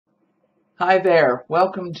Hi there.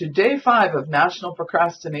 Welcome to day 5 of National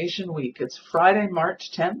Procrastination Week. It's Friday, March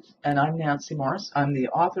 10th, and I'm Nancy Morris. I'm the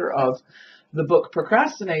author of the book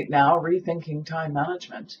Procrastinate Now, Rethinking Time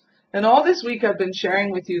Management. And all this week I've been sharing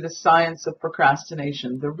with you the science of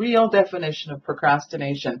procrastination, the real definition of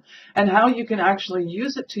procrastination, and how you can actually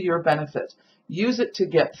use it to your benefit. Use it to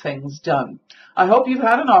get things done. I hope you've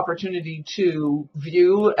had an opportunity to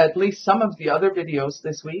view at least some of the other videos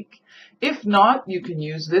this week. If not, you can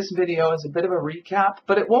use this video as a bit of a recap,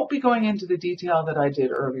 but it won't be going into the detail that I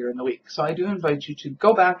did earlier in the week. So I do invite you to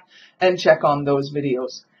go back and check on those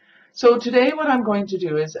videos. So today what I'm going to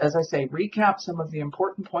do is, as I say, recap some of the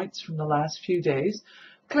important points from the last few days,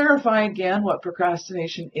 clarify again what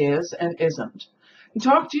procrastination is and isn't, and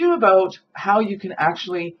talk to you about how you can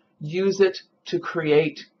actually use it to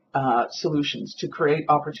create solutions, to create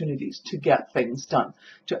opportunities, to get things done.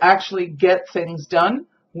 To actually get things done,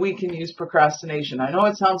 we can use procrastination. I know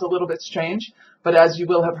it sounds a little bit strange, but as you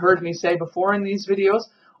will have heard me say before in these videos,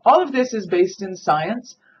 all of this is based in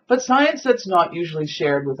science, but science that's not usually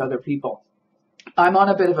shared with other people. I'm on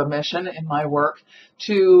a bit of a mission in my work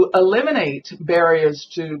to eliminate barriers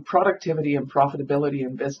to productivity and profitability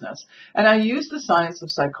in business. And I use the science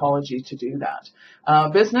of psychology to do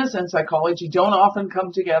that. Business and psychology don't often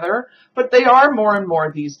come together, but they are more and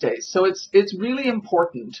more these days. So it's really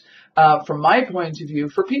important, from my point of view,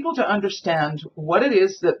 for people to understand what it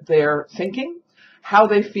is that they're thinking, how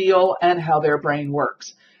they feel, and how their brain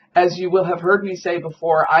works. As you will have heard me say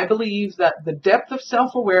before, I believe that the depth of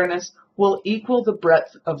self-awareness will equal the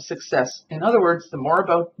breadth of success. In other words, the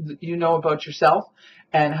more you know about yourself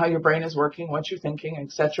and how your brain is working, what you're thinking,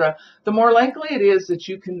 etc., the more likely it is that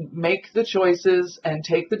you can make the choices and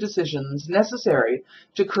take the decisions necessary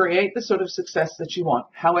to create the sort of success that you want,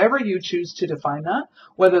 however you choose to define that,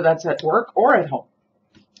 whether that's at work or at home.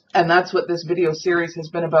 And that's what this video series has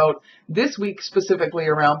been about this week, specifically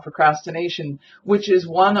around procrastination, which is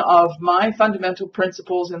one of my fundamental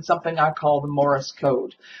principles in something I call the Morris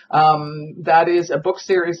Code. That is a book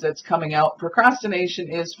series that's coming out. Procrastination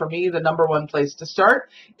is, for me, the #1 place to start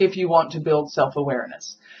if you want to build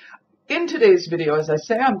self-awareness. In today's video, as I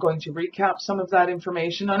say, I'm going to recap some of that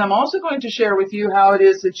information, and I'm also going to share with you how it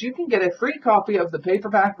is that you can get a free copy of the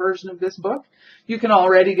paperback version of this book. You can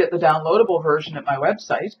already get the downloadable version at my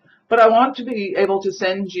website, but I want to be able to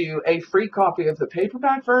send you a free copy of the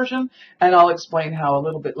paperback version, and I'll explain how a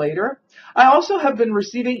little bit later. I also have been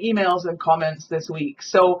receiving emails and comments this week,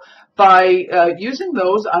 so by using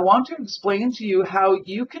those, I want to explain to you how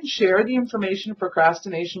you can share the information of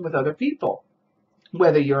procrastination with other people.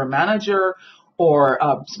 Whether you're a manager or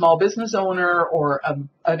a small business owner or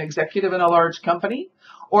an executive in a large company,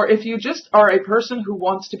 or if you just are a person who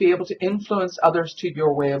wants to be able to influence others to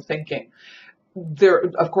your way of thinking.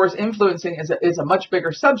 Of course, influencing is a much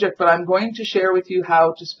bigger subject, but I'm going to share with you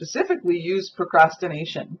how to specifically use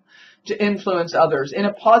procrastination to influence others in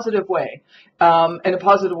a positive way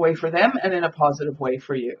for them and in a positive way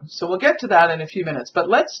for you. So we'll get to that in a few minutes, but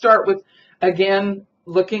let's start with, again,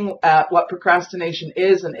 looking at what procrastination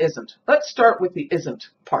is and isn't. Let's start with the isn't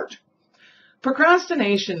part.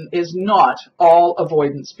 Procrastination is not all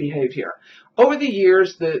avoidance behavior. Over the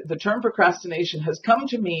years, the term procrastination has come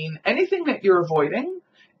to mean anything that you're avoiding,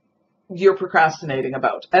 you're procrastinating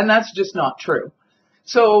about. And that's just not true.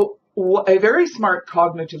 So a very smart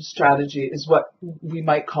cognitive strategy is what we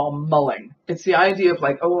might call mulling. It's the idea of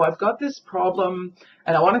like, oh, I've got this problem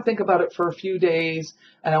and I want to think about it for a few days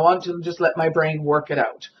and I want to just let my brain work it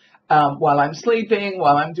out. While I'm sleeping,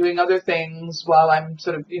 while I'm doing other things, while I'm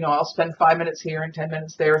sort of, I'll spend 5 minutes here and 10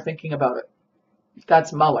 minutes there thinking about it.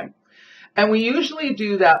 That's mulling. And we usually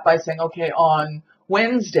do that by saying, okay, on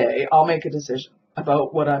Wednesday, I'll make a decision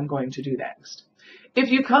about what I'm going to do next. If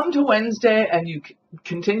you come to Wednesday and you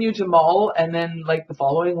continue to mull, and then like the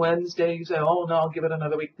following Wednesday you say, oh no, I'll give it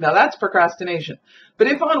another week. Now that's procrastination. But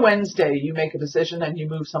if on Wednesday you make a decision and you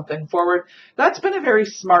move something forward, that's been a very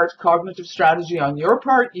smart cognitive strategy on your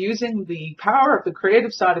part, using the power of the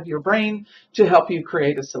creative side of your brain to help you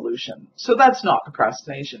create a solution. So that's not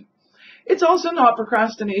procrastination. It's also not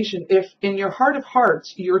procrastination if in your heart of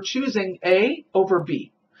hearts you're choosing A over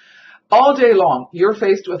B. All day long, you're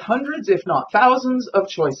faced with hundreds, if not thousands, of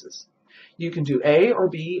choices. You can do A or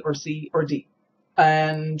B or C or D.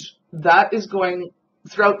 And that is going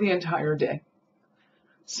throughout the entire day.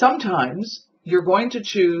 Sometimes you're going to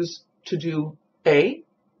choose to do A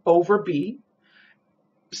over B.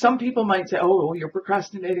 Some people might say, oh, you're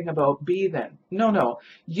procrastinating about B then. No.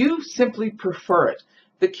 You simply prefer it.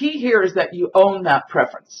 The key here is that you own that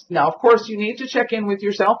preference. Now, of course, you need to check in with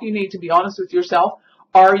yourself. You need to be honest with yourself.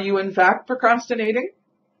 Are you in fact procrastinating?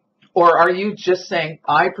 Or are you just saying,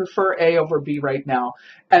 I prefer A over B right now,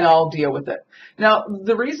 and I'll deal with it? Now,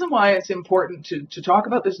 the reason why it's important to talk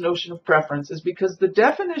about this notion of preference is because the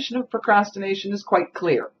definition of procrastination is quite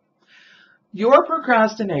clear. You're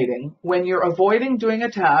procrastinating when you're avoiding doing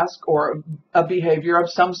a task or a behavior of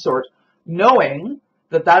some sort, knowing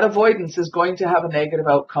that that avoidance is going to have a negative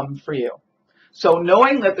outcome for you. So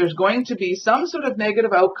knowing that there's going to be some sort of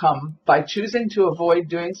negative outcome by choosing to avoid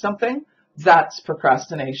doing something, that's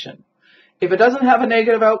procrastination. If it doesn't have a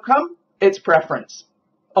negative outcome, it's preference.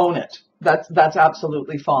 Own it. That's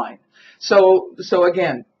absolutely fine. So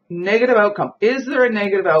again, negative outcome. Is there a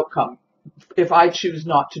negative outcome if I choose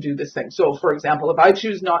not to do this thing? So for example, if I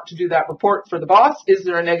choose not to do that report for the boss, is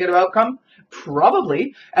there a negative outcome?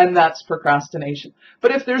 Probably, and that's procrastination.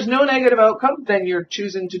 But if there's no negative outcome, then you're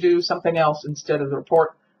choosing to do something else instead of the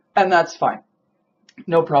report, and that's fine.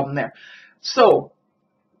 No problem there. So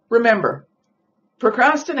remember,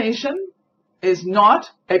 procrastination is not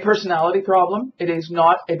a personality problem. It is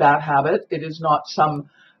not a bad habit. It is not some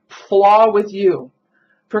flaw with you.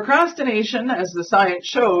 Procrastination, as the science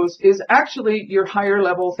shows, is actually your higher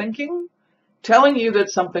level thinking telling you that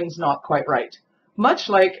something's not quite right. Much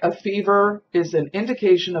like a fever is an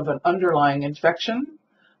indication of an underlying infection,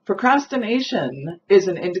 procrastination is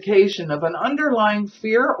an indication of an underlying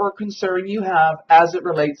fear or concern you have as it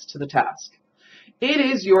relates to the task. It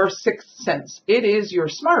is your sixth sense. It is your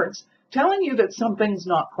smarts telling you that something's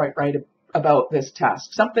not quite right about this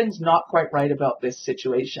task. Something's not quite right about this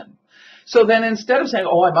situation. So then instead of saying,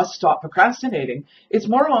 oh, I must stop procrastinating, it's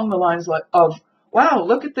more along the lines of, wow,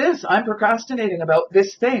 look at this. I'm procrastinating about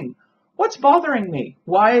this thing. What's bothering me?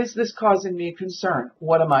 Why is this causing me concern?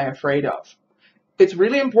 What am I afraid of? It's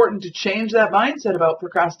really important to change that mindset about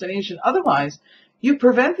procrastination. Otherwise, you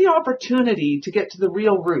prevent the opportunity to get to the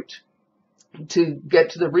real root, to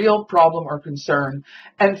get to the real problem or concern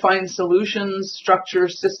and find solutions,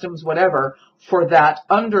 structures, systems, whatever, for that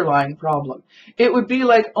underlying problem. It would be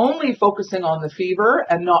like only focusing on the fever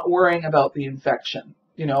and not worrying about the infection,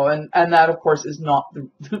 and that, of course, is not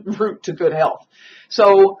the route to good health.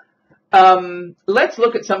 So let's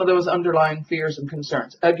look at some of those underlying fears and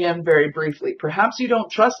concerns. Again, very briefly. Perhaps you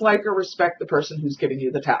don't trust, like, or respect the person who's giving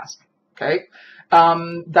you the task. Okay?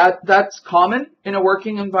 That's common in a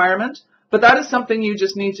working environment. But that is something you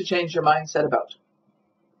just need to change your mindset about.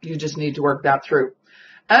 You just need to work that through.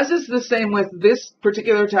 As is the same with this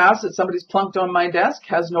particular task that somebody's plunked on my desk,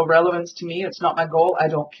 has no relevance to me. It's not my goal. I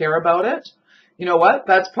don't care about it. You know what?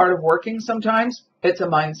 That's part of working sometimes. It's a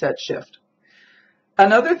mindset shift.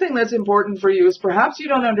 Another thing that's important for you is perhaps you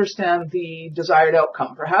don't understand the desired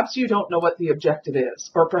outcome. Perhaps you don't know what the objective is.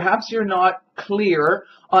 Or perhaps you're not clear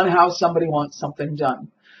on how somebody wants something done.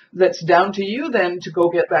 That's down to you then to go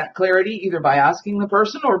get that clarity either by asking the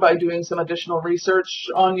person or by doing some additional research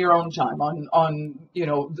on your own time on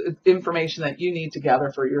the information that you need to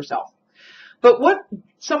gather for yourself. But what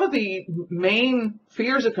some of the main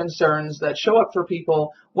fears or concerns that show up for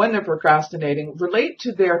people when they're procrastinating relate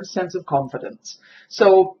to their sense of confidence.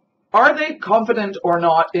 So are they confident or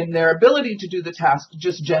not in their ability to do the task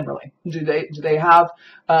just generally? Do they have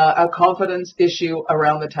a confidence issue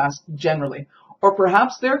around the task generally? Or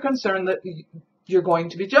perhaps they're concerned that you're going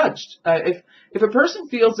to be judged. If a person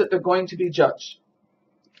feels that they're going to be judged,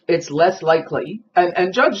 it's less likely,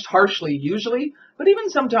 and judged harshly usually, but even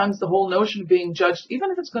sometimes the whole notion of being judged, even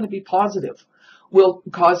if it's going to be positive, will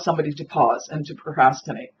cause somebody to pause and to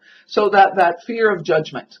procrastinate. So that fear of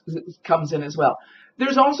judgment comes in as well.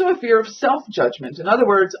 There's also a fear of self-judgment. In other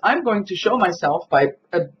words, I'm going to show myself by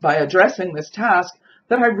addressing this task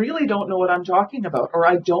that I really don't know what I'm talking about, or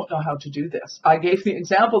I don't know how to do this. I gave the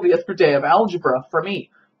example the other day of algebra for me.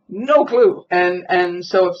 No clue. And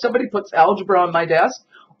so if somebody puts algebra on my desk,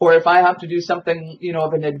 or if I have to do something,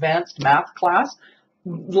 of an advanced math class,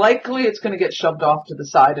 likely it's going to get shoved off to the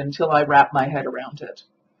side until I wrap my head around it.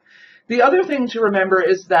 The other thing to remember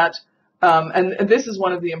is that, and this is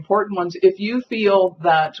one of the important ones, if you feel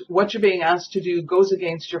that what you're being asked to do goes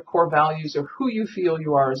against your core values or who you feel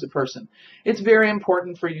you are as a person, it's very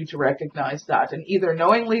important for you to recognize that and either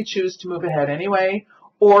knowingly choose to move ahead anyway,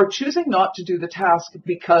 or choosing not to do the task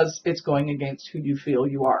because it's going against who you feel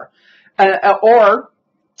you are. Or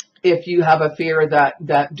if you have a fear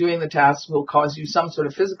that doing the task will cause you some sort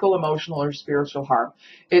of physical, emotional, or spiritual harm,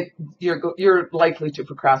 you're likely to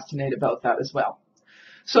procrastinate about that as well.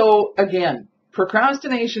 So again,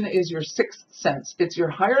 procrastination is your sixth sense. It's your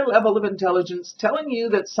higher level of intelligence telling you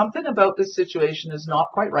that something about this situation is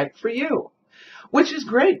not quite right for you, which is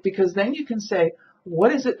great because then you can say,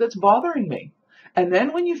 what is it that's bothering me? And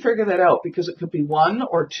then when you figure that out, because it could be one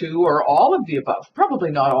or two or all of the above,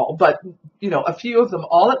 probably not all, but a few of them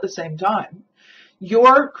all at the same time,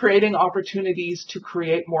 you're creating opportunities to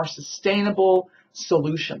create more sustainable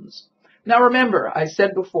solutions. Now remember, I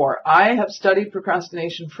said before, I have studied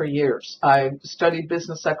procrastination for years. I've studied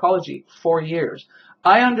business psychology for years.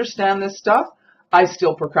 I understand this stuff. I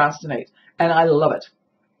still procrastinate, and I love it.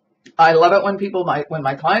 I love it when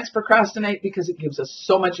my clients procrastinate, because it gives us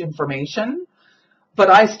so much information. But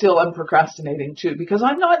I still am procrastinating too, because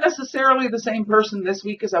I'm not necessarily the same person this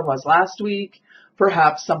week as I was last week.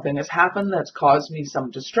 Perhaps something has happened that's caused me some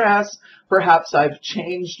distress. Perhaps I've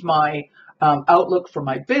changed my outlook for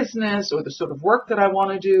my business or the sort of work that I want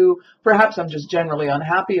to do. Perhaps I'm just generally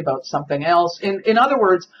unhappy about something else. In other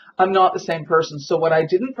words, I'm not the same person. So what I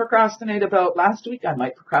didn't procrastinate about last week, I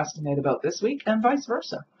might procrastinate about this week, and vice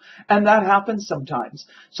versa. And that happens sometimes.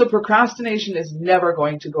 So procrastination is never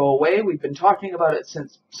going to go away. We've been talking about it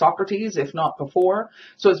since Socrates, if not before.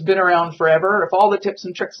 So it's been around forever. If all the tips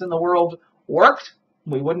and tricks in the world worked,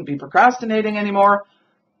 we wouldn't be procrastinating anymore.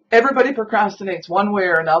 Everybody procrastinates one way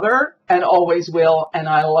or another, and always will, and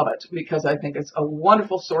I love it, because I think it's a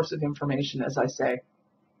wonderful source of information, as I say.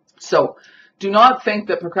 So do not think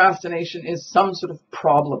that procrastination is some sort of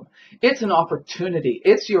problem. It's an opportunity.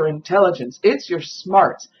 It's your intelligence. It's your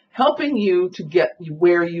smarts helping you to get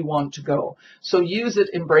where you want to go. So use it,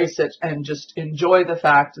 embrace it, and just enjoy the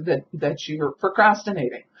fact that you're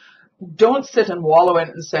procrastinating. Don't sit and wallow in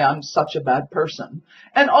it and say, I'm such a bad person.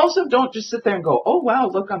 And also don't just sit there and go, oh, wow,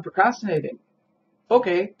 look, I'm procrastinating.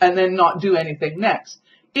 Okay, and then not do anything next.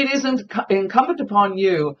 It isn't incumbent upon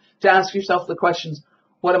you to ask yourself the questions,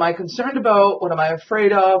 what am I concerned about? What am I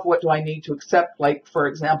afraid of? What do I need to accept? Like, for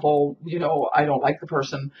example, I don't like the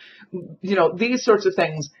person. These sorts of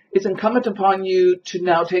things. It's incumbent upon you to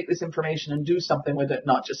now take this information and do something with it,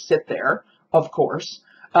 not just sit there, of course.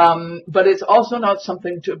 But it's also not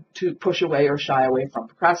something to push away or shy away from.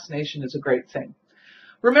 Procrastination is a great thing.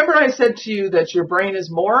 Remember, I said to you that your brain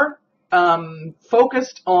is more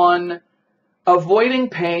focused on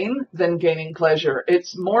avoiding pain than gaining pleasure.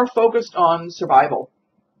 It's more focused on survival.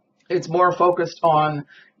 It's more focused on,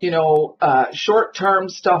 short-term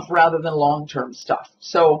stuff rather than long-term stuff.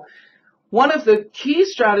 So one of the key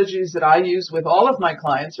strategies that I use with all of my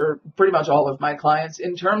clients, or pretty much all of my clients,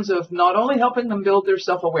 in terms of not only helping them build their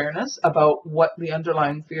self-awareness about what the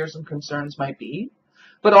underlying fears and concerns might be,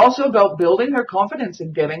 but also about building their confidence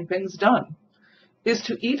in getting things done, is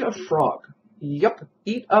to eat a frog. Yep,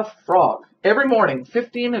 eat a frog. Every morning,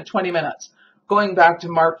 15 to 20 minutes. Going back to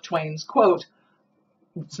Mark Twain's quote,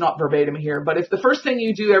 it's not verbatim here, but if the first thing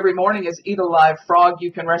you do every morning is eat a live frog,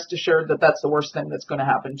 you can rest assured that that's the worst thing that's going to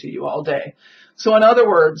happen to you all day. So in other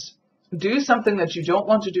words, do something that you don't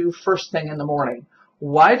want to do first thing in the morning.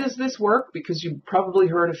 Why does this work? Because you probably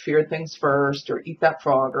heard of Fear Things First, or Eat That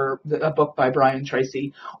Frog, or a book by Brian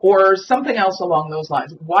Tracy, or something else along those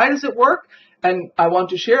lines. Why does it work? And I want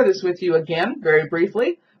to share this with you again, very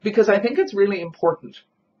briefly, because I think it's really important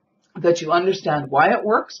that you understand why it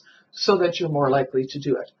works, so that you're more likely to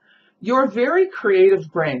do it. Your very creative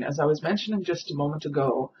brain, as I was mentioning just a moment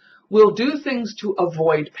ago, will do things to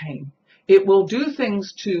avoid pain. It will do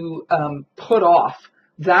things to put off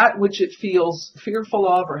that which it feels fearful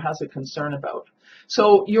of or has a concern about.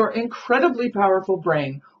 So your incredibly powerful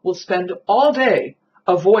brain will spend all day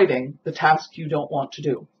avoiding the task you don't want to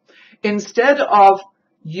do. Instead of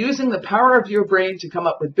using the power of your brain to come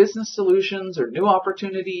up with business solutions or new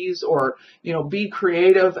opportunities, or, be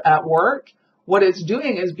creative at work, what it's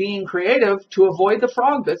doing is being creative to avoid the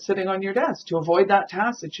frog that's sitting on your desk, to avoid that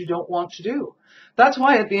task that you don't want to do. That's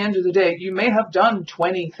why at the end of the day, you may have done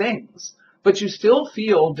 20 things, but you still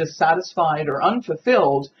feel dissatisfied or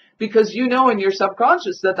unfulfilled because you know in your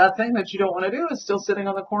subconscious that that thing that you don't want to do is still sitting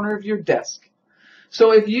on the corner of your desk.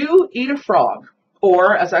 So if you eat a frog,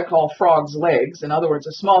 or as I call frog's legs, in other words,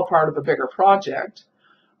 a small part of a bigger project,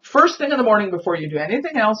 first thing in the morning before you do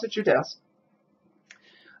anything else at your desk,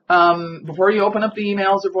 before you open up the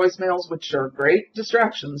emails or voicemails, which are great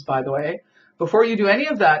distractions, by the way, before you do any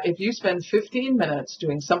of that, if you spend 15 minutes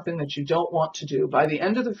doing something that you don't want to do, by the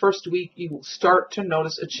end of the first week, you will start to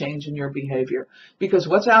notice a change in your behavior. Because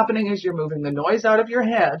what's happening is you're moving the noise out of your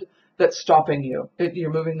head that's stopping you.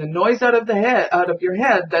 You're moving the noise out of your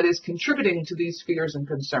head that is contributing to these fears and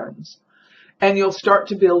concerns. And you'll start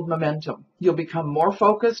to build momentum. You'll become more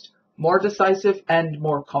focused, more decisive, and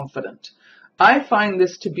more confident. I find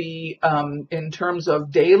this to be, in terms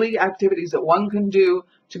of daily activities that one can do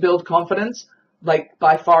to build confidence, like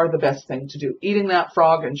by far the best thing to do. Eating that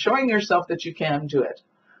frog and showing yourself that you can do it.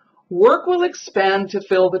 Work will expand to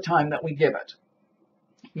fill the time that we give it.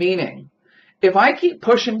 Meaning, If I keep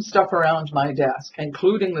pushing stuff around my desk,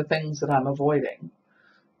 including the things that I'm avoiding,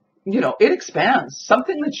 it expands.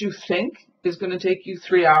 Something that you think is going to take you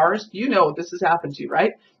 3 hours, this has happened to you,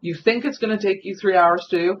 right? You think it's going to take you 3 hours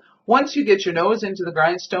to do. Once you get your nose into the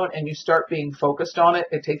grindstone and you start being focused on it,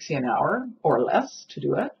 it takes you an hour or less to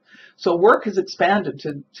do it. So work has expanded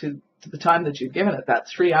to the time that you've given it, that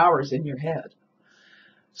 3 hours in your head.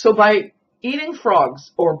 So by eating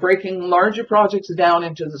frogs or breaking larger projects down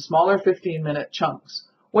into the smaller 15-minute chunks,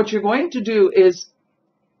 what you're going to do is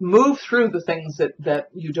move through the things that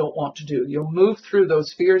you don't want to do. You'll move through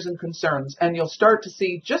those fears and concerns, and you'll start to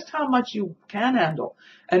see just how much you can handle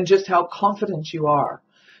and just how confident you are.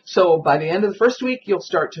 So by the end of the first week, you'll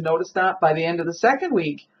start to notice that. By the end of the second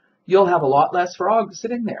week, you'll have a lot less frogs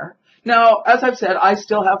sitting there. Now, as I've said, I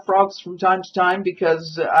still have frogs from time to time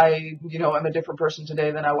because I'm a different person today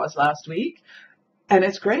than I was last week. And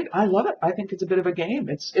it's great. I love it. I think it's a bit of a game.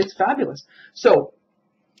 It's fabulous. So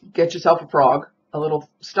get yourself a frog, a little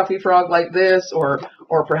stuffy frog like this, or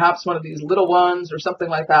perhaps one of these little ones or something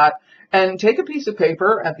like that, and take a piece of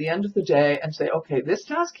paper at the end of the day and say, okay, this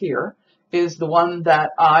task here is the one that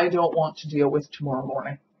I don't want to deal with tomorrow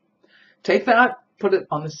morning. Take that, put it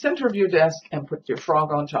on the center of your desk, and put your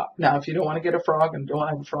frog on top. Now, if you don't want to get a frog and don't want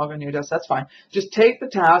to have a frog on your desk, that's fine. Just take the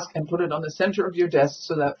task and put it on the center of your desk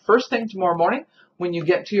so that first thing tomorrow morning, when you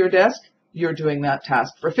get to your desk, you're doing that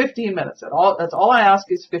task for 15 minutes. That's all I ask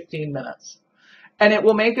is 15 minutes. And it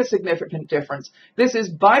will make a significant difference. This is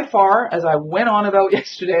by far, as I went on about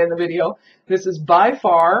yesterday in the video, this is by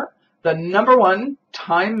far the #1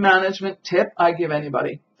 time management tip I give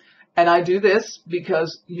anybody. And I do this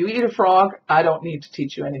because you eat a frog, I don't need to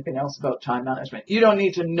teach you anything else about time management. You don't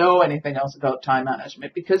need to know anything else about time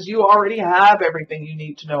management because you already have everything you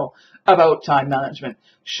need to know about time management.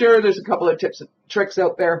 Sure, there's a couple of tips and tricks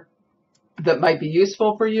out there that might be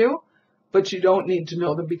useful for you, but you don't need to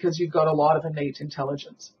know them because you've got a lot of innate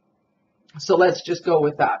intelligence. So let's just go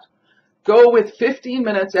with that. Go with 15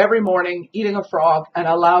 minutes every morning eating a frog and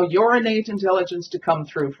allow your innate intelligence to come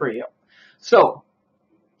through for you. So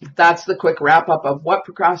that's the quick wrap up of what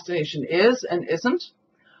procrastination is and isn't,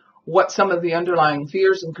 what some of the underlying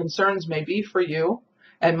fears and concerns may be for you,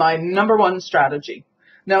 and my #1 strategy.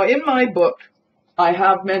 Now, in my book, I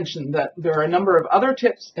have mentioned that there are a number of other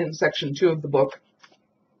tips in section 2 of the book.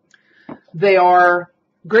 They are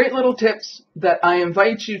great little tips that I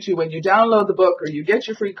invite you to, when you download the book or you get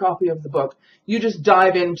your free copy of the book, you just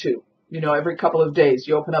dive into, every couple of days.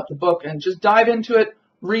 You open up the book and just dive into it,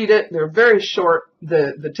 read it. They're very short.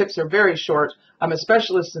 The tips are very short. I'm a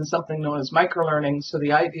specialist in something known as microlearning, so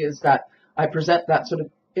the idea is that I present that sort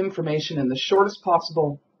of information in the shortest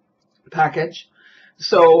possible package.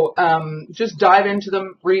 So just dive into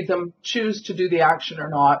them, read them, choose to do the action or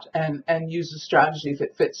not, and use the strategy if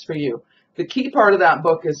it fits for you. The key part of that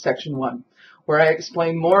book is section 1, where I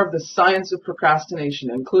explain more of the science of procrastination,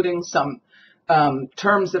 including some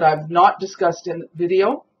terms that I've not discussed in the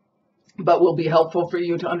video, but will be helpful for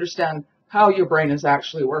you to understand how your brain is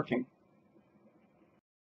actually working.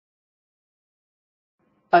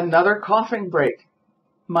 Another coughing break.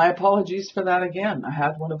 My apologies for that again. I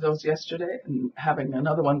had one of those yesterday and having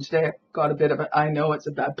another one today. I got a bit of it. I know it's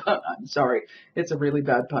a bad pun. I'm sorry. It's a really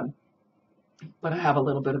bad pun. But I have a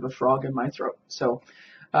little bit of a frog in my throat. So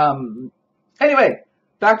anyway,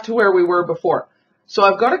 back to where we were before. So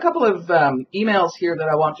I've got a couple of emails here that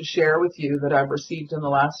I want to share with you that I've received in the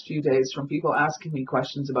last few days from people asking me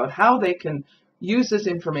questions about how they can use this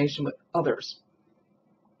information with others.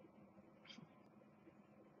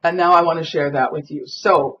 And now I want to share that with you.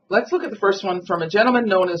 So let's look at the first one from a gentleman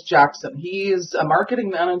known as Jackson. He is a marketing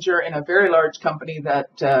manager in a very large company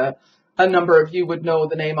that a number of you would know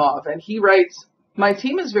the name of. And he writes, "My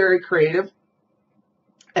team is very creative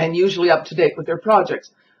and usually up to date with their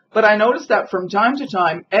projects. But I noticed that from time to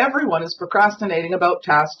time, everyone is procrastinating about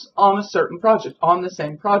tasks on a certain project, on the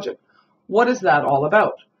same project. What is that all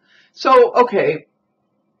about?" So, okay,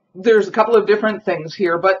 there's a couple of different things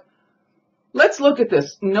here, but let's look at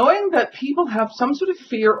this. Knowing that people have some sort of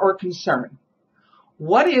fear or concern,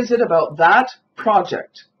 what is it about that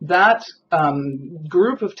project, that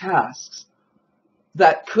group of tasks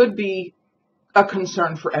that could be a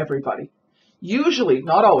concern for everybody? Usually,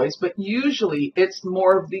 not always, but usually it's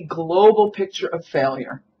more of the global picture of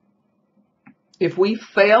failure. If we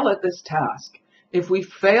fail at this task, if we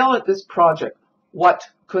fail at this project, what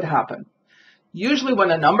could happen? Usually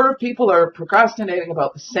when a number of people are procrastinating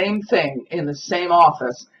about the same thing in the same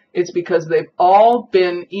office, it's because they've all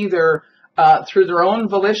been either through their own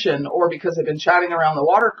volition or because they've been chatting around the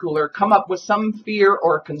water cooler, come up with some fear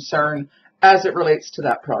or concern as it relates to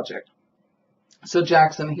that project. So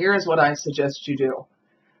Jackson, here's what I suggest you do.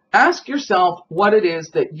 Ask yourself what it is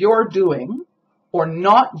that you're doing or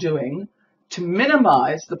not doing to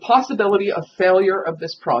minimize the possibility of failure of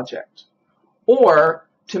this project, or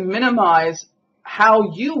to minimize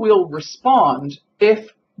how you will respond if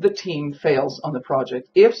the team fails on the project,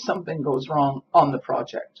 if something goes wrong on the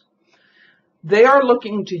project. They are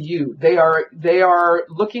looking to you. They are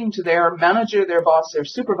looking to their manager, their boss, their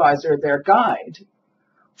supervisor, their guide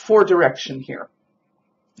for direction here.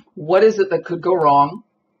 What is it that could go wrong?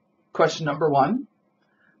 Question number one,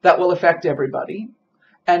 that will affect everybody.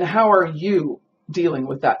 And how are you dealing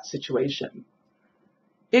with that situation?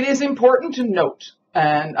 It is important to note,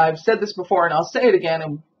 and I've said this before and I'll say it again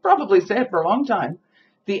and probably say it for a long time,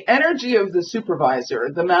 the energy of the supervisor,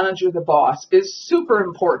 the manager, the boss is super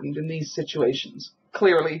important in these situations.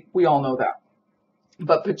 Clearly, we all know that.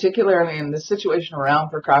 But particularly in this situation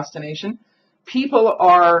around procrastination, people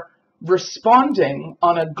are responding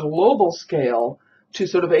on a global scale to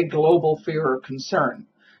sort of a global fear or concern.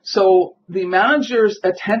 So the manager's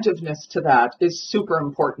attentiveness to that is super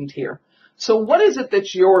important here. So what is it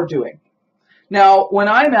that you're doing? Now, when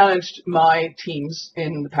I managed my teams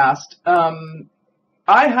in the past,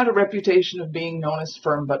 I had a reputation of being known as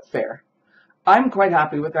firm but fair. I'm quite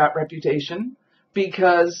happy with that reputation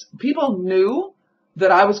because people knew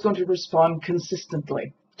that I was going to respond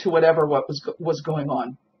consistently to whatever was going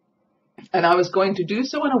on. And I was going to do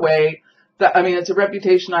so in a way that, I mean, it's a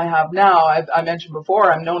reputation I have now. I mentioned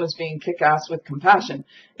before, I'm known as being kick-ass with compassion.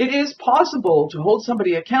 It is possible to hold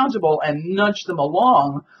somebody accountable and nudge them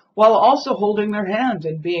along while also holding their hand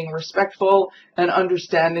and being respectful and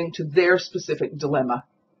understanding to their specific dilemma,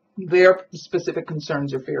 their specific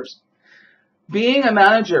concerns or fears. Being a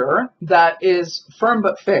manager that is firm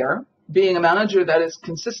but fair, being a manager that is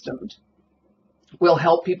consistent, will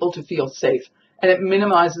help people to feel safe, and it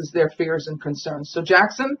minimizes their fears and concerns. So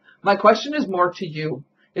Jackson, my question is more to you.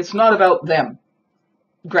 It's not about them.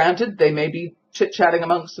 Granted, they may be chit-chatting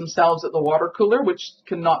amongst themselves at the water cooler, which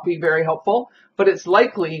cannot be very helpful, but it's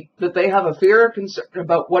likely that they have a fear or concern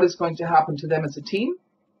about what is going to happen to them as a team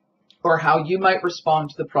or how you might respond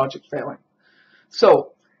to the project failing.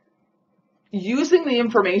 So using the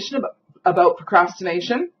information about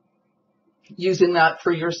procrastination, using that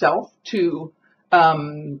for yourself to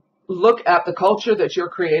look at the culture that you're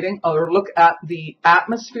creating, or look at the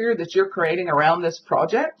atmosphere that you're creating around this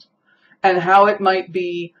project and how it might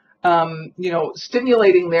be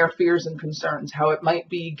stimulating their fears and concerns, how it might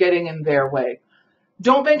be getting in their way.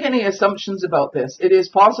 Don't make any assumptions about this. It is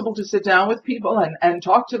possible to sit down with people and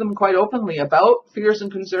talk to them quite openly about fears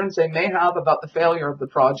and concerns they may have about the failure of the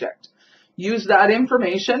project. Use that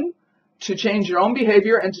information to change your own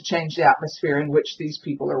behavior and to change the atmosphere in which these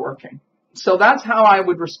people are working. So that's how I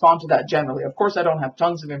would respond to that generally. Of course, I don't have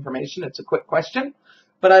tons of information. It's a quick question,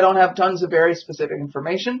 but I don't have tons of very specific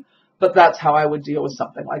information. But that's how I would deal with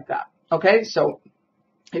something like that. Okay, so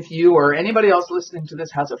if you or anybody else listening to this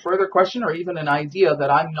has a further question or even an idea that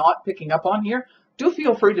I'm not picking up on here, do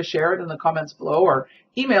feel free to share it in the comments below or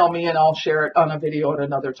email me and I'll share it on a video at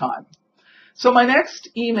another time. So my next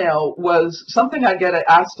email was something I get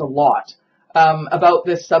asked a lot about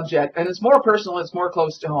this subject, and it's more personal, it's more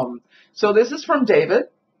close to home. So this is from David,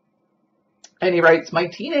 and he writes, my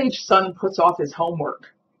teenage son puts off his homework.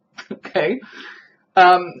 Okay.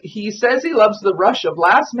 He says he loves the rush of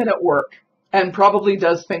last-minute work and probably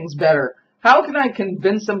does things better. How can I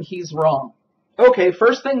convince him he's wrong? Okay,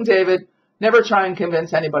 first thing, David, never try and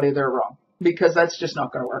convince anybody they're wrong, because that's just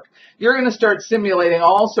not going to work. You're going to start simulating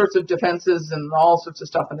all sorts of defenses and all sorts of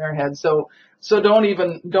stuff in their head. So don't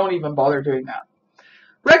even bother doing that.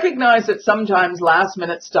 Recognize that sometimes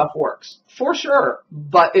last-minute stuff works, for sure,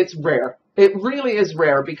 but it's rare. It really is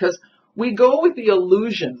rare because we go with the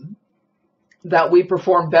illusion that we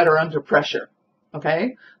perform better under pressure,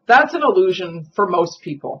 okay? That's an illusion for most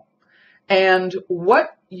people. And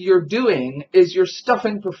what you're doing is you're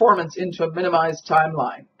stuffing performance into a minimized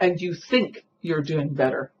timeline, and you think you're doing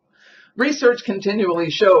better. Research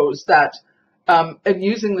continually shows that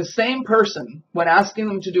using the same person when asking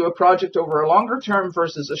them to do a project over a longer term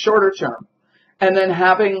versus a shorter term, and then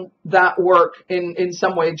having that work in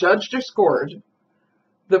some way judged or scored,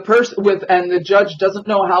 the judge doesn't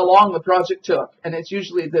know how long the project took, and it's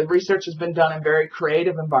usually, the research has been done in very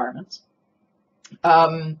creative environments.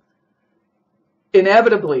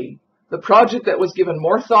 Inevitably, the project that was given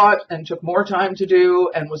more thought and took more time to do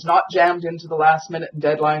and was not jammed into the last minute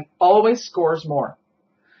deadline always scores more.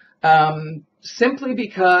 Simply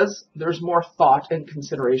because there's more thought and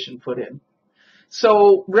consideration put in.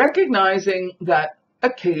 So recognizing that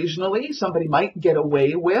occasionally somebody might get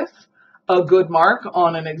away with a good mark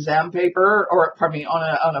on an exam paper, or pardon me,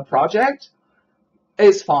 on a project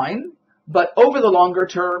is fine. But over the longer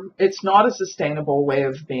term, it's not a sustainable way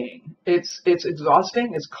of being. It's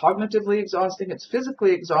exhausting, it's cognitively exhausting, it's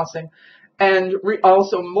physically exhausting, and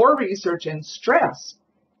also more research in stress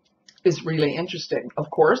is really interesting, of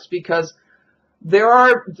course, because there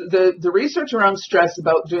are the research around stress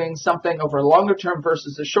about doing something over a longer term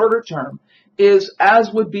versus a shorter term is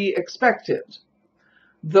as would be expected.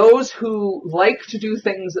 Those who like to do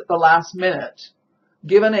things at the last minute,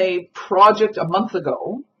 given a project a month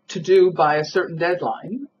ago to do by a certain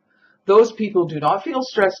deadline, those people do not feel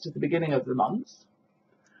stressed at the beginning of the month.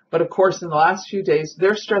 But of course, in the last few days,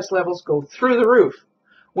 their stress levels go through the roof.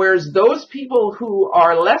 Whereas those people who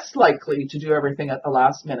are less likely to do everything at the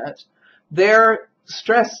last minute, their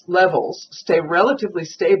stress levels stay relatively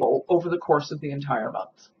stable over the course of the entire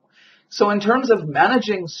month. So in terms of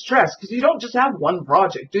managing stress, because you don't just have one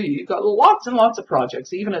project, do you? You've got lots and lots of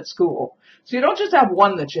projects, even at school. So you don't just have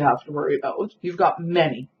one that you have to worry about. You've got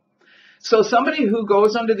many. So somebody who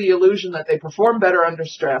goes under the illusion that they perform better under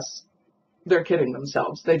stress, they're kidding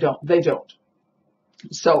themselves. They don't.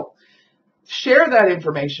 So share that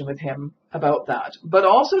information with him about that, but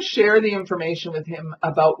also share the information with him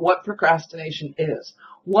about what procrastination is,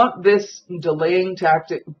 what this delaying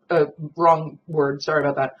tactic, wrong word, sorry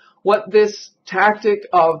about that, what this tactic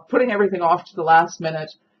of putting everything off to the last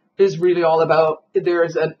minute is really all about.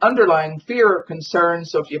 There's an underlying fear or concern,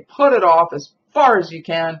 so if you put it off as far as you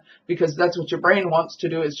can, because that's what your brain wants to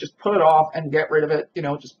do, is just put it off and get rid of it,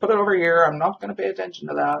 just put it over here, I'm not going to pay attention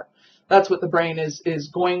to that. That's what the brain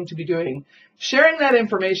is going to be doing. Sharing that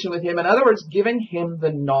information with him, in other words, giving him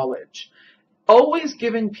the knowledge. Always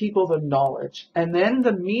giving people the knowledge, and then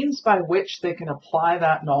the means by which they can apply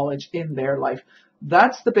that knowledge in their life.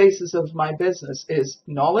 That's the basis of my business, is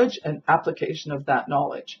knowledge and application of that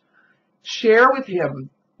knowledge. Share with him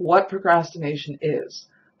what procrastination is,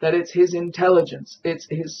 that it's his intelligence, it's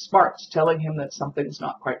his smarts telling him that something's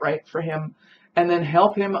not quite right for him, and then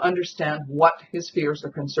help him understand what his fears or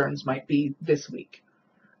concerns might be this week,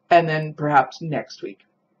 and then perhaps next week.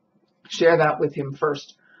 Share that with him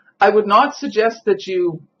first. I would not suggest that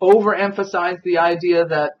you overemphasize the idea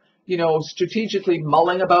that, strategically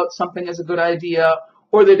mulling about something is a good idea,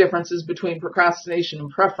 or the differences between procrastination and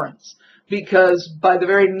preference. Because by the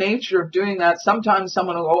very nature of doing that, sometimes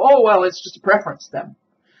someone will go, oh, well, it's just a preference then.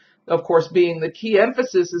 Of course, being the key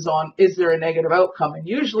emphasis is on, is there a negative outcome? And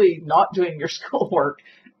usually not doing your schoolwork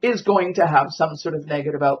is going to have some sort of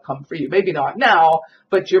negative outcome for you. Maybe not now,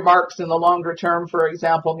 but your marks in the longer term, for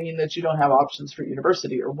example, mean that you don't have options for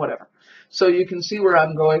university or whatever. So you can see where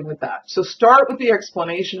I'm going with that. So start with the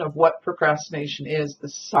explanation of what procrastination is, the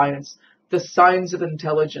science, the signs of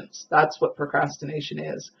intelligence. That's what procrastination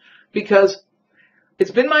is. Because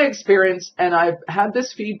it's been my experience, and I've had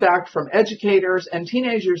this feedback from educators and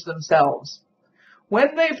teenagers themselves.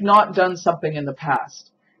 When they've not done something in the past,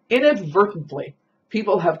 inadvertently,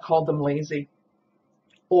 people have called them lazy,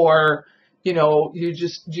 or, you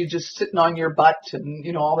just sitting on your butt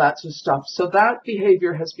and, all that sort of stuff. So that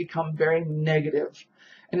behavior has become very negative,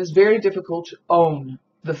 and it's very difficult to own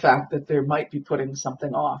the fact that they might be putting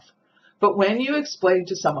something off. But when you explain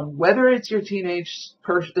to someone, whether it's your teenage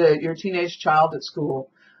child at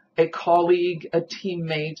school, a colleague, a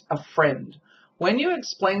teammate, a friend, when you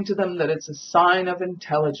explain to them that it's a sign of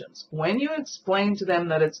intelligence, when you explain to them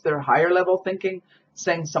that it's their higher level thinking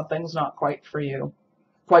saying something's not quite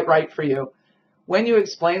right for you, when you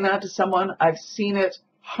explain that to someone, I've seen it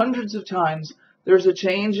hundreds of times, there's a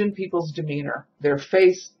change in people's demeanor, their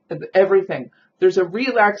face, everything. There's a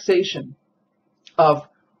relaxation of,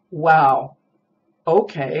 wow,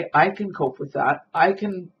 okay, I can cope with that. I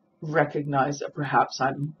can recognize that perhaps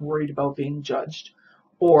I'm worried about being judged,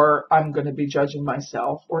 or I'm going to be judging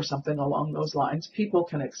myself, or something along those lines. People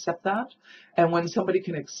can accept that. And when somebody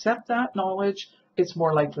can accept that knowledge, it's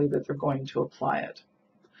more likely that they're going to apply it.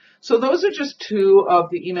 So those are just two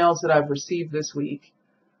of the emails that I've received this week.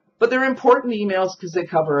 But they're important emails because they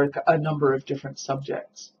cover a number of different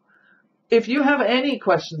subjects. If you have any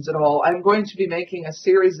questions at all, I'm going to be making a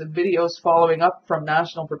series of videos following up from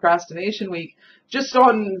National Procrastination Week, just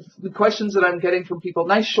on the questions that I'm getting from people,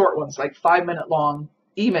 nice short ones, like 5-minute long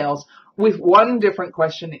emails with one different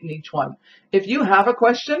question in each one. If you have a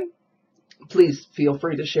question, please feel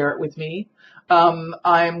free to share it with me.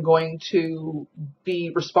 I'm going to be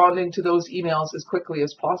responding to those emails as quickly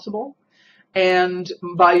as possible. And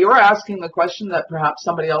by your asking the question that perhaps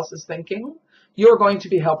somebody else is thinking, you're going to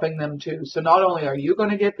be helping them too. So not only are you going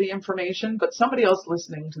to get the information, but somebody else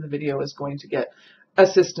listening to the video is going to get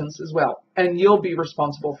assistance as well. And you'll be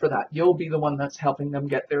responsible for that. You'll be the one that's helping them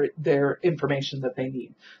get their information that they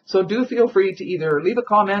need. So do feel free to either leave a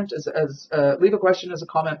comment leave a question as a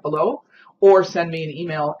comment below, or send me an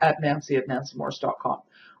email at Nancy@NancyMorris.com.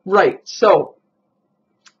 Right. So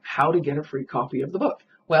how to get a free copy of the book?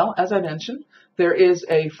 Well, as I mentioned, there is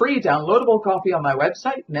a free downloadable copy on my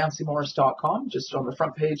website, NancyMorris.com, just on the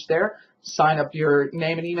front page there. Sign up your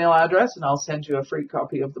name and email address, and I'll send you a free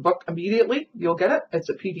copy of the book immediately. You'll get it. It's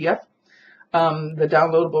a PDF, the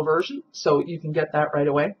downloadable version, so you can get that right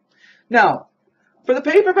away. Now, for the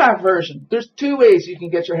paperback version, there's two ways you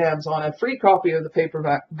can get your hands on a free copy of the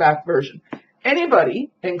paperback version.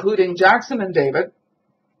 Anybody, including Jackson and David,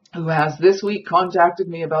 who has this week contacted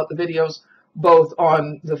me about the videos, both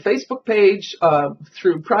on the Facebook page,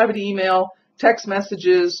 through private email, text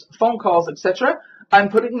messages, phone calls, etc. I'm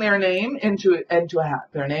putting their name into a hat,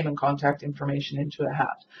 their name and contact information into a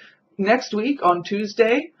hat. Next week on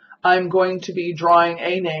Tuesday, I'm going to be drawing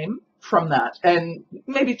a name from that, and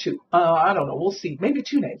maybe two. I don't know. We'll see. Maybe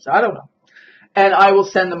two names. I don't know. And I will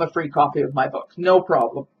send them a free copy of my book. No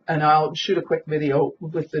problem. And I'll shoot a quick video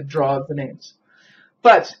with the draw of the names.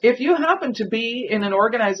 But if you happen to be in an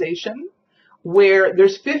organization where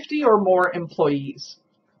there's 50 or more employees,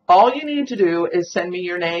 all you need to do is send me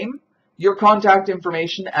your name, your contact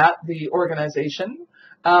information at the organization,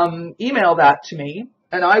 email that to me,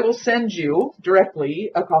 and I will send you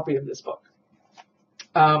directly a copy of this book.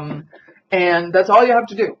 And that's all you have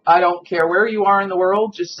to do. I don't care where you are in the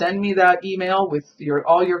world. Just send me that email with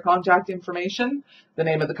all your contact information, the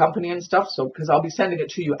name of the company and stuff, so because I'll be sending it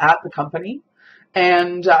to you at the company.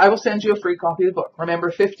 And I will send you a free copy of the book.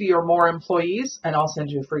 Remember, 50 or more employees, and I'll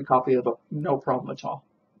send you a free copy of the book. No problem at all.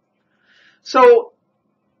 So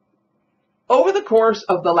over the course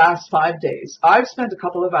of the last 5 days, I've spent a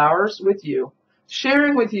couple of hours with you,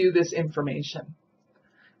 sharing with you this information.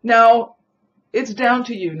 Now, it's down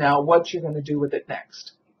to you now what you're going to do with it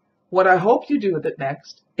next. What I hope you do with it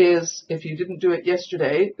next is, if you didn't do it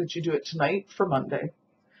yesterday, that you do it tonight for Monday,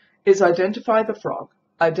 is identify the frog.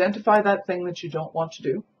 Identify that thing that you don't want to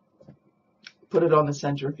do. Put it on the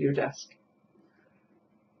center of your desk.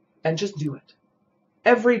 And just do it.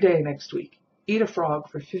 Every day next week, eat a frog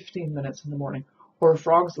for 15 minutes in the morning, or a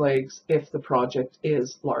frog's legs if the project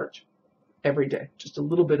is large. Every day. Just a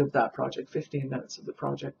little bit of that project, 15 minutes of the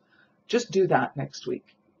project. Just do that next week.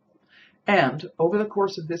 And over the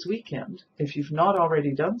course of this weekend, if you've not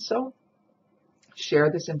already done so,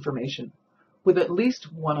 share this information with at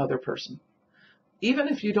least one other person. Even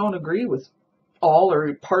if you don't agree with all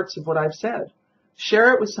or parts of what I've said,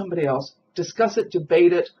 share it with somebody else. Discuss it,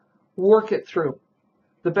 debate it, work it through.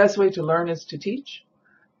 The best way to learn is to teach,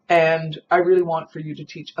 and I really want for you to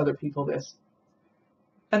teach other people this.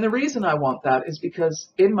 And the reason I want that is because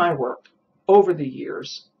in my work, over the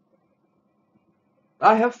years,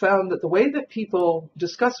 I have found that the way that people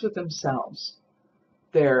discuss with themselves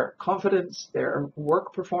their confidence, their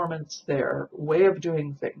work performance, their way of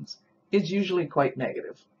doing things is usually quite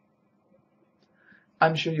negative.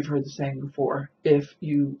 I'm sure you've heard the saying before, if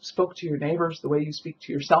you spoke to your neighbors the way you speak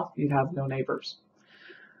to yourself, you'd have no neighbors.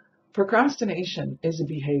 Procrastination is a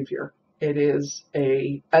behavior. It is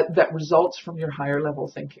that results from your higher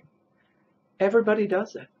level thinking. Everybody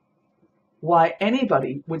does it. Why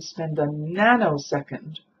anybody would spend a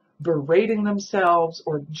nanosecond berating themselves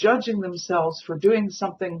or judging themselves for doing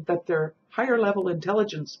something that their higher level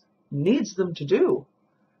intelligence needs them to do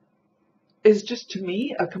is just, to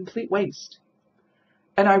me, a complete waste.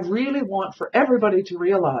 And I really want for everybody to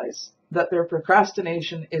realize that their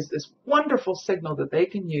procrastination is this wonderful signal that they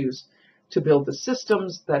can use to build the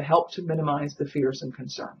systems that help to minimize the fears and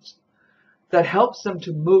concerns, that helps them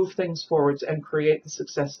to move things forwards and create the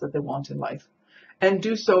success that they want in life. And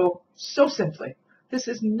do so simply. This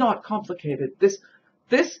is not complicated. This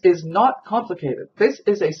is not complicated. This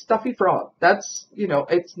is a stuffy frog. That's,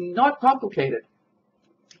 it's not complicated.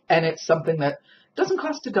 And it's something that doesn't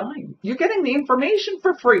cost a dime. You're getting the information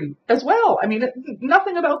for free as well. I mean,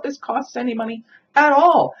 nothing about this costs any money at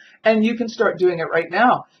all. And you can start doing it right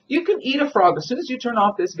now. You can eat a frog. As soon as you turn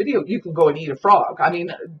off this video, you can go and eat a frog. I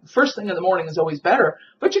mean, first thing in the morning is always better,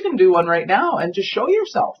 but you can do one right now and just show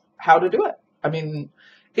yourself how to do it. I mean,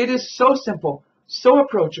 it is so simple, so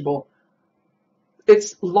approachable.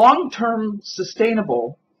 It's long-term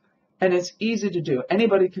sustainable. And it's easy to do.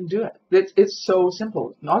 Anybody can do it. It's so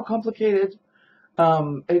simple, not complicated.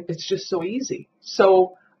 It's just so easy.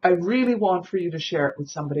 So I really want for you to share it with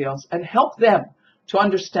somebody else and help them to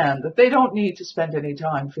understand that they don't need to spend any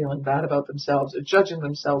time feeling bad about themselves or judging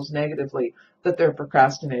themselves negatively that they're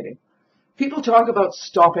procrastinating. People talk about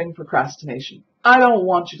stopping procrastination. I don't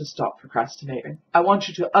want you to stop procrastinating. I want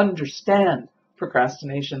you to understand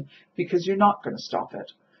procrastination, because you're not going to stop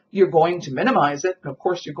it. You're going to minimize it. And of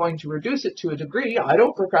course, you're going to reduce it to a degree. I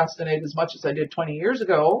don't procrastinate as much as I did 20 years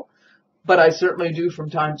ago, but I certainly do from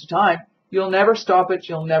time to time. You'll never stop it.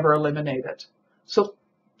 You'll never eliminate it. So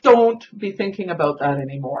don't be thinking about that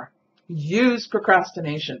anymore. Use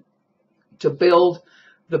procrastination to build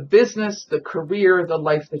the business, the career, the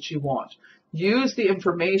life that you want. Use the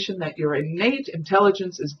information that your innate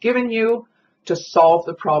intelligence is giving you to solve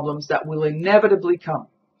the problems that will inevitably come.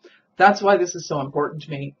 That's why this is so important to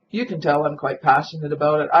me. You can tell I'm quite passionate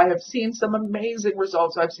about it. I have seen some amazing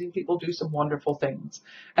results. I've seen people do some wonderful things,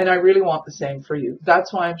 and I really want the same for you.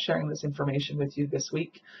 That's why I'm sharing this information with you this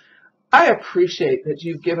week. I appreciate that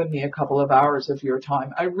you've given me a couple of hours of your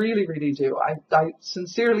time. I really, really do. I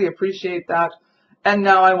sincerely appreciate that. And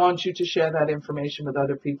now I want you to share that information with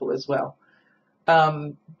other people as well.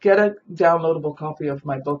 Get a downloadable copy of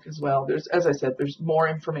my book as well. As I said, there's more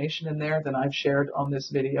information in there than I've shared on this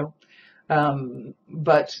video.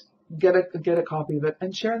 But get a copy of it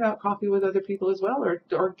and share that copy with other people as well,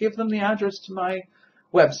 or give them the address to my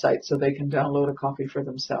website so they can download a copy for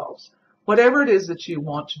themselves. Whatever it is that you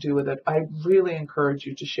want to do with it, I really encourage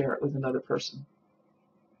you to share it with another person.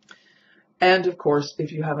 And of course,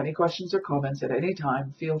 if you have any questions or comments at any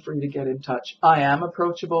time, feel free to get in touch. I am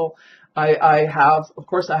approachable. I have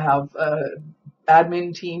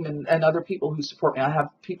admin team and other people who support me. I have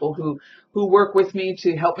people who work with me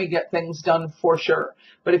to help me get things done for sure.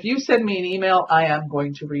 But if you send me an email, I am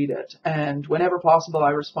going to read it. And whenever possible,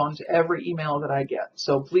 I respond to every email that I get.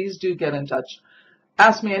 So please do get in touch.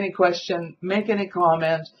 Ask me any question, make any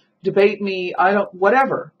comment, debate me,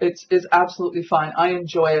 whatever. It's absolutely fine. I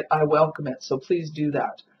enjoy it. I welcome it. So please do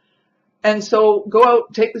that. And so go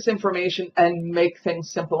out, take this information and make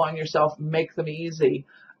things simple on yourself. Make them easy.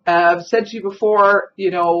 I've said to you before,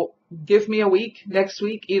 give me a week. Next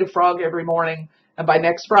week, eat a frog every morning. And by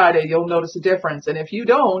next Friday, you'll notice a difference. And if you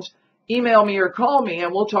don't, email me or call me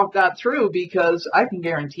and we'll talk that through, because I can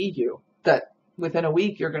guarantee you that within a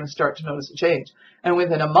week, you're going to start to notice a change. And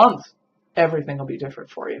within a month, everything will be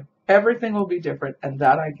different for you. Everything will be different, and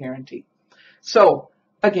that I guarantee. So,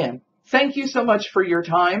 again, thank you so much for your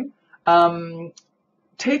time.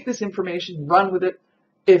 Take this information, run with it.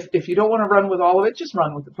 If you don't want to run with all of it, just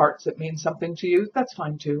run with the parts that mean something to you. That's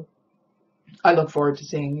fine too. I look forward to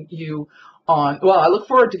seeing you I look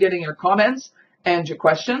forward to getting your comments and your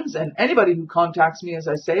questions. And anybody who contacts me, as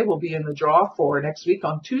I say, will be in the draw for next week.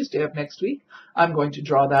 On Tuesday of next week, I'm going to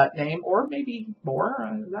draw that name, or maybe more.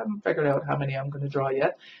 I haven't figured out how many I'm going to draw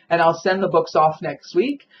yet. And I'll send the books off next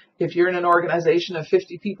week. If you're in an organization of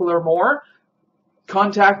 50 people or more,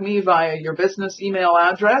 contact me via your business email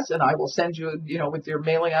address, and I will send you, with your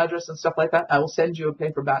mailing address and stuff like that, I will send you a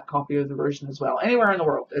paperback copy of the version as well. Anywhere in the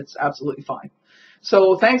world, it's absolutely fine.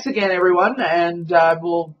 So thanks again, everyone, and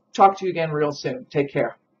we'll talk to you again real soon. Take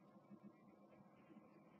care.